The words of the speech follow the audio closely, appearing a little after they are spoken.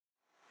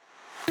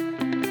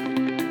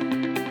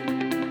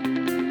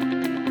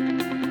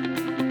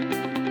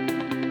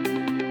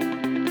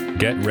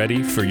Get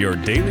ready for your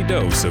daily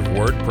dose of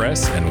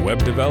WordPress and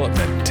web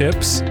development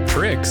tips,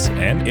 tricks,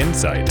 and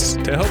insights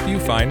to help you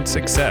find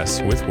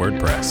success with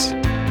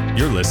WordPress.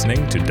 You're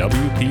listening to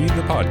WP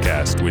the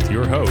Podcast with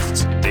your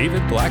hosts,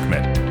 David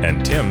Blackman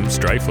and Tim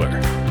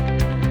Streifler.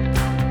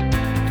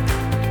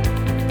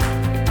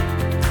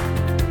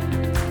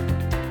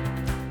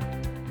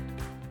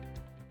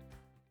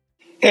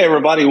 Hey,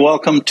 everybody.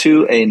 Welcome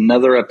to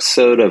another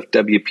episode of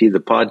WP the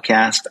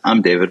Podcast.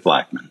 I'm David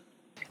Blackman.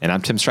 And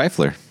I'm Tim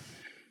Streifler.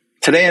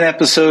 Today in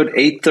episode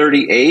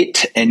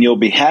 838, and you'll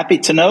be happy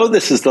to know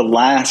this is the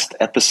last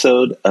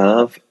episode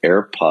of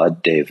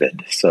AirPod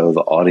David. So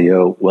the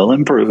audio will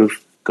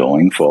improve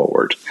going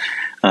forward.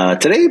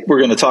 Today we're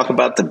going to talk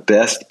about the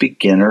best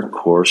beginner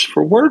course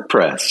for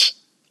WordPress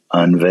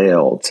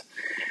unveiled.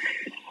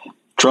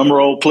 Drum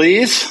roll,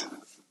 please.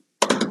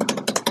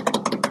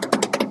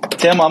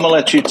 Tim, I'm going to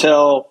let you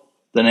tell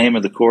the name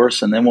of the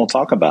course, and then we'll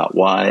talk about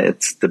why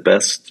it's the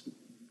best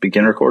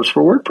beginner course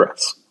for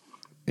WordPress.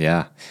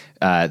 Yeah.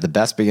 The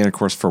best beginner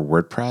course for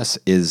WordPress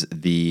is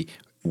the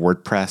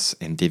WordPress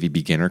and Divi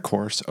beginner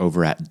course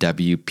over at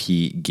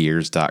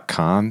wpgears.com.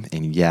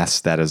 And yes,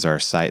 that is our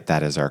site.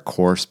 That is our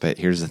course. But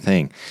here's the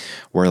thing.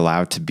 We're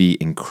allowed to be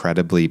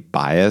incredibly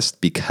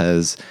biased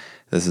because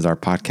this is our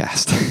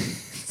podcast.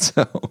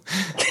 So,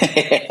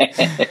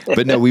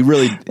 but no, we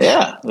really...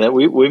 Yeah,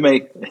 we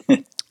make...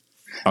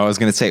 I was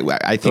going to say,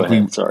 I think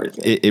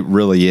it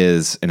really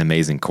is an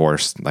amazing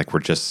course. Like,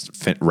 we're just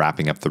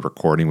wrapping up the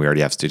recording. We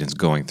already have students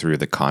going through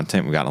the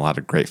content. We've gotten a lot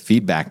of great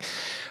feedback.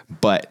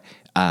 But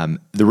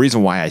the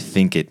reason why I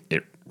think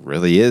it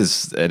really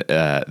is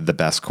the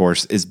best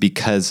course is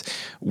because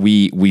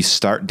we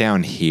start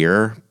down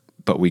here,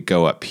 but we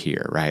go up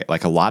here, right?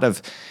 Like a lot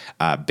of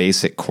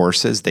basic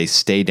courses, they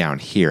stay down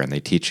here and they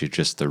teach you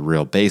just the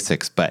real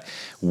basics, but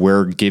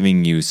we're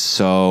giving you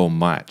so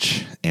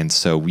much. And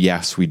so,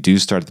 yes, we do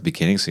start at the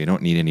beginning, so you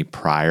don't need any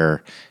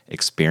prior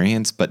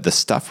experience, but the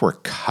stuff we're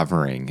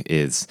covering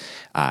is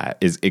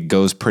it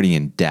goes pretty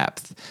in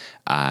depth.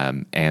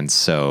 And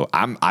so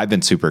I've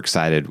been super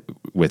excited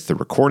with the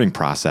recording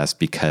process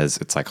because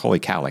it's like, holy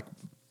cow, like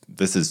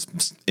this is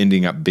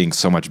ending up being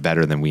so much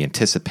better than we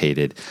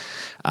anticipated,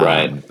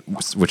 right?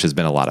 Which has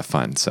been a lot of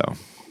fun. So.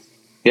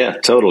 Yeah,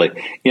 totally.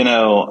 You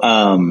know,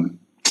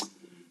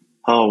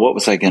 what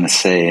was I going to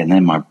say? And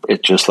then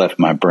it just left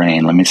my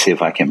brain. Let me see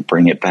if I can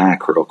bring it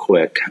back real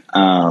quick.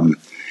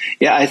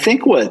 Yeah, I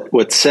think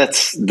what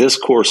sets this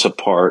course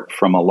apart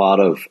from a lot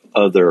of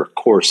other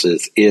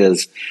courses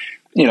is,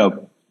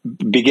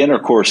 beginner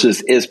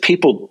courses is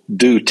people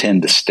do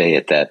tend to stay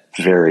at that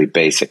very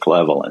basic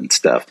level and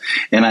stuff.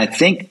 And I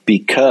think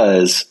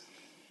because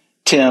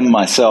Tim,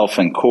 myself,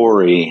 and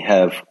Corey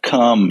have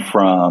come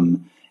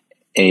from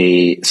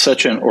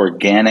such an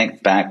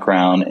organic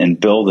background in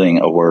building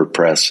a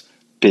WordPress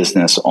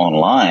business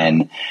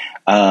online,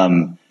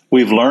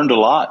 we've learned a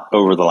lot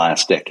over the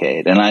last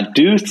decade. And I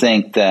do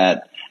think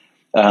that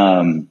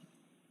the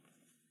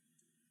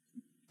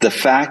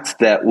fact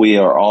that we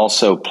are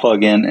also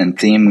plugin and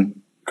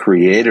theme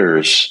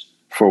creators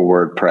for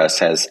WordPress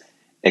has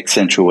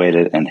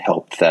accentuated and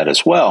helped that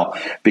as well,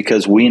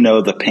 because we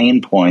know the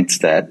pain points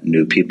that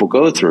new people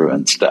go through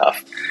and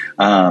stuff.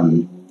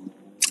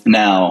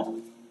 Now,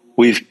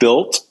 we've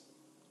built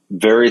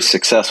very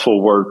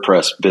successful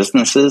WordPress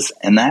businesses,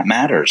 and that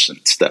matters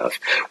and stuff.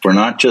 We're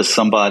not just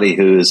somebody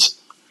who's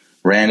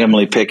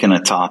randomly picking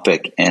a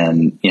topic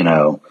and,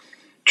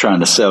 trying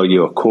to sell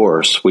you a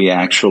course. We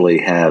actually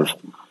have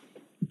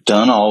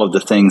done all of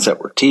the things that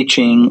we're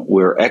teaching.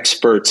 We're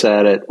experts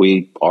at it.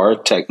 We are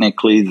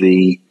technically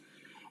the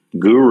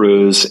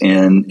gurus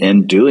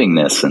in doing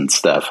this and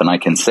stuff. And I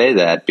can say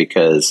that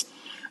because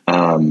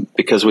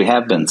we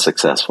have been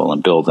successful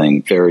in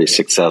building very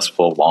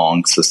successful,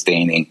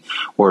 long-sustaining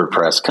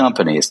WordPress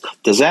companies.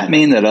 Does that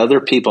mean that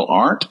other people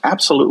aren't?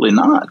 Absolutely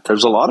not.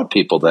 There's a lot of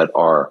people that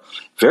are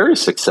very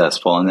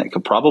successful and that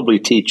could probably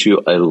teach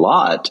you a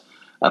lot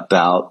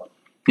about,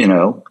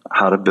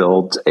 how to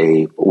build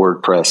a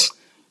WordPress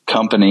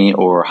company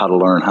or how to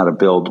learn how to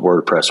build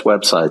WordPress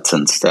websites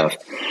and stuff.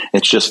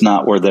 It's just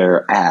not where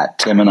they're at.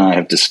 Tim and I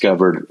have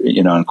discovered,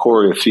 and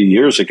Corey a few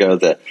years ago,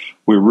 that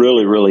we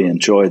really, really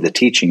enjoy the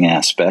teaching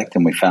aspect,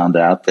 and we found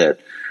out that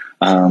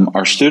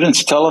our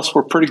students tell us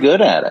we're pretty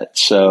good at it.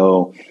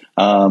 So,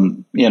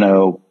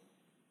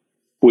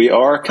 we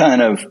are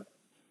kind of,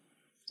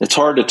 it's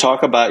hard to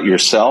talk about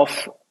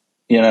yourself,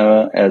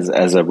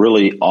 as a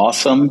really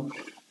awesome,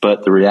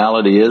 but the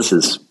reality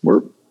is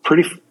we're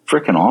pretty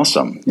freaking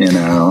awesome,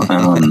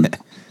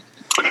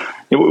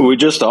 we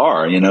just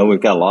are,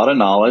 we've got a lot of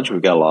knowledge.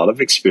 We've got a lot of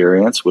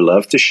experience. We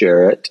love to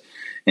share it.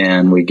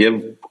 And we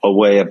give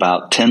away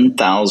about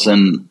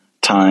 10,000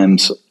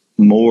 times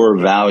more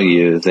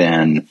value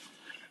than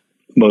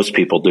most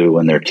people do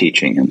when they're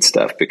teaching and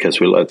stuff, because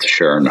we love to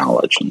share our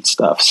knowledge and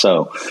stuff.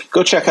 So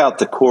go check out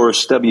the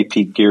course,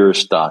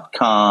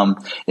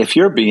 wpgears.com. If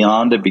you're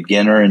beyond a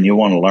beginner and you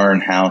want to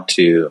learn how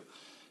to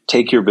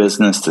take your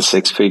business to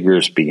six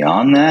figures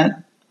beyond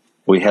that,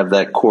 we have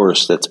that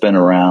course that's been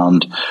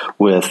around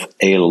with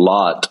a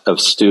lot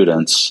of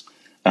students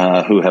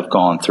who have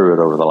gone through it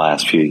over the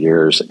last few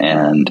years,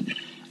 and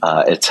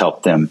it's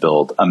helped them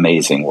build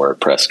amazing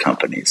WordPress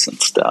companies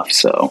and stuff.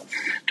 So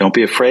don't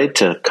be afraid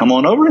to come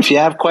on over. If you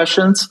have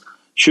questions,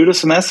 shoot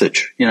us a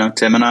message.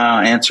 Tim and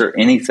I will answer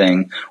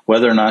anything,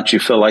 whether or not you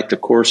feel like the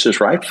course is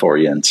right for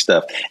you and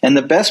stuff. And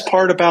the best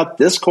part about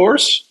this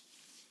course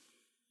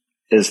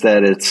is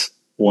that it's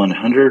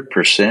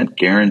 100%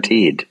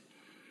 guaranteed.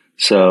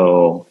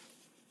 So,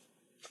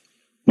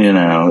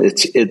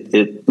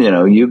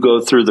 you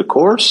go through the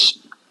course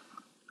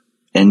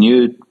and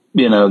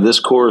this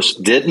course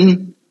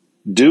didn't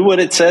do what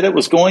it said it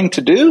was going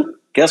to do.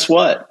 Guess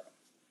what?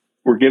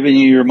 We're giving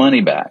you your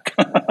money back.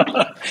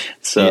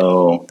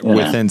 So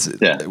within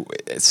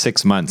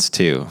 6 months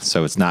too.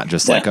 So it's not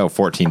just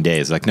 14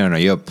 days. Like, no,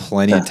 you have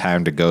plenty of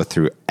time to go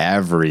through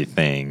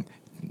everything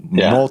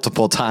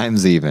multiple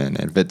times even.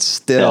 And if it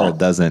still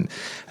doesn't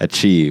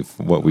achieve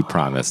what we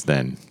promised,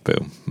 then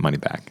boom, money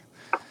back.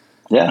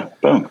 Yeah,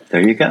 boom.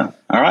 There you go.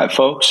 All right,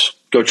 folks,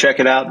 go check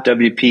it out,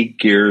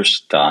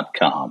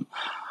 wpgears.com.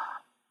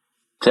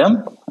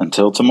 Tim,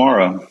 until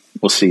tomorrow,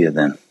 we'll see you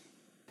then.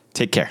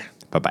 Take care.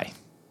 Bye-bye.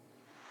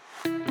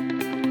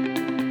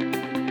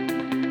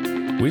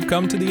 We've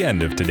come to the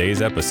end of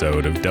today's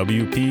episode of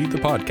WP the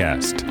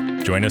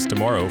Podcast. Join us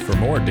tomorrow for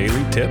more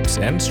daily tips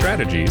and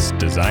strategies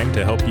designed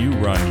to help you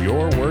run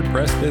your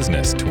WordPress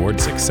business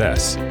towards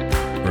success.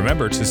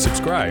 Remember to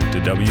subscribe to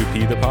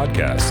WP the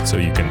Podcast so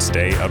you can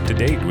stay up to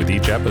date with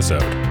each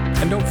episode.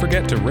 And don't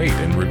forget to rate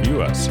and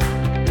review us.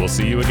 We'll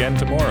see you again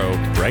tomorrow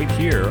right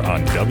here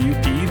on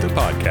WP the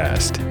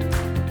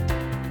Podcast.